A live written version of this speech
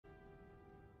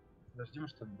Подождем,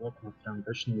 чтобы блок мы прям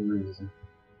точно не вывезем.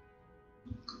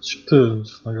 Че ты,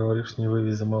 честно говоришь, не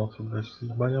вывезем Алфи, блядь,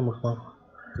 ебанем их нахуй.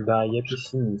 Да, я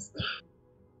пессимист.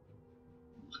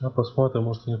 А посмотрим,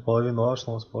 может у них половину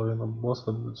ашнулась, половина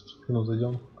босса, блядь, в спину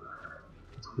зайдем.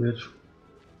 Отхуячу.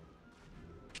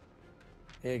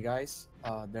 Hey guys,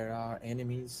 there are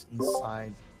enemies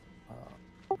inside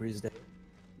Grisdale.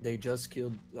 They just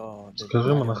killed the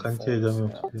Скажи, мы на Diamond ханте идем им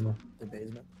в Folks at спину. the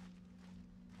basement.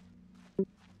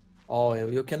 Oh,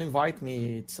 you can invite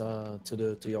me to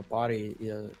your party.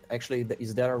 Actually,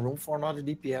 is there a room for another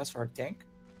DPS or tank?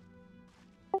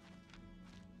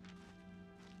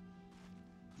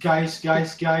 Guys,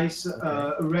 Okay.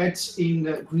 reds in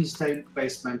the Grisdale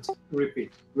basement.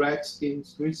 Repeat, reds in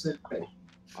Grisdale basement.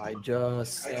 I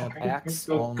just sent X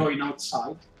on. Going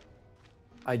outside.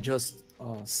 I just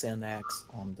sent X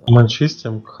on the Мы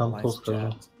чистим, ханту online скажи.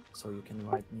 chat, so you can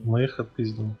invite me. Мы их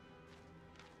отпиздим.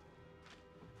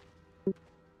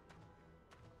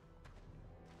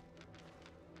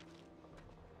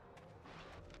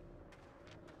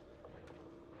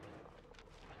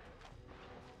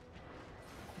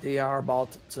 They are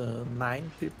about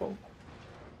 9 people.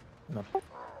 No.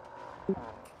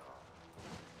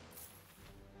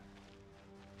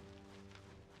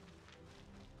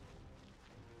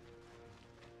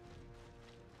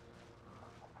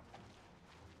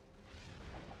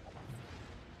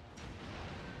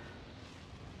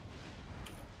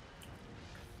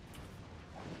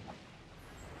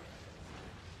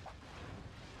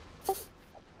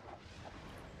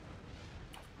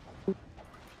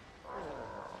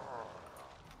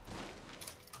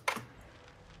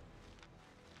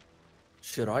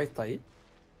 Ширай стоит.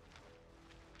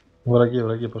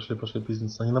 Враги, пошли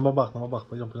пиздиться. Они на бабах,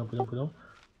 пойдем.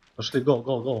 Пошли,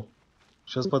 гол.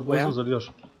 Сейчас под базу зальешь.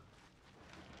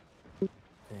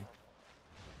 Okay.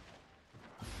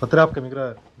 По тряпкам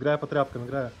играю. По тряпкам.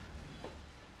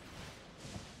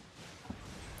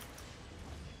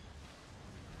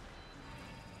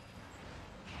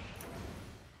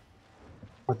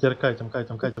 Вот теперь кайтим.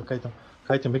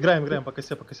 Играем, по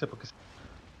косе.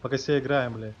 По косе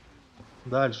играем, блядь.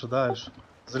 Дальше.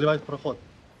 Заливать проход.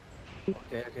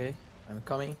 Okay. I'm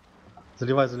coming.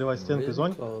 Заливай стенкой, Really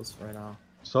зонь. close right now.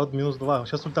 Все, -2.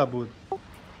 Сейчас ульта будет.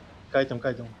 Кайтим.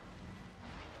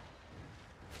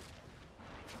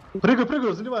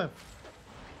 Прыгаю, заливаем.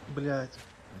 Блять.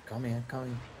 I'm coming.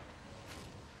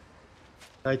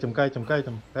 Кайтим.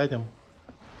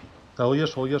 Да,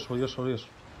 уешь. Okay,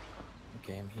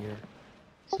 I'm here.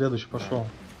 Следующий пошел.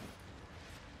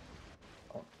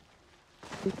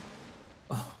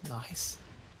 Oh, nice.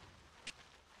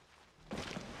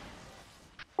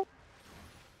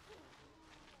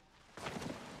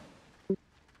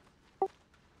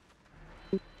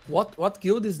 What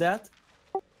guild is that?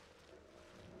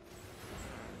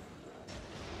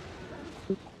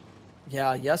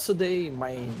 Yeah, yesterday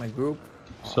my group.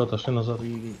 Все, отошли назад.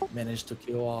 We managed to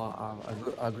kill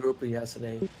a group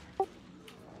yesterday.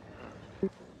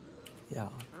 Yeah,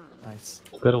 nice.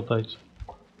 Теперь ултайте.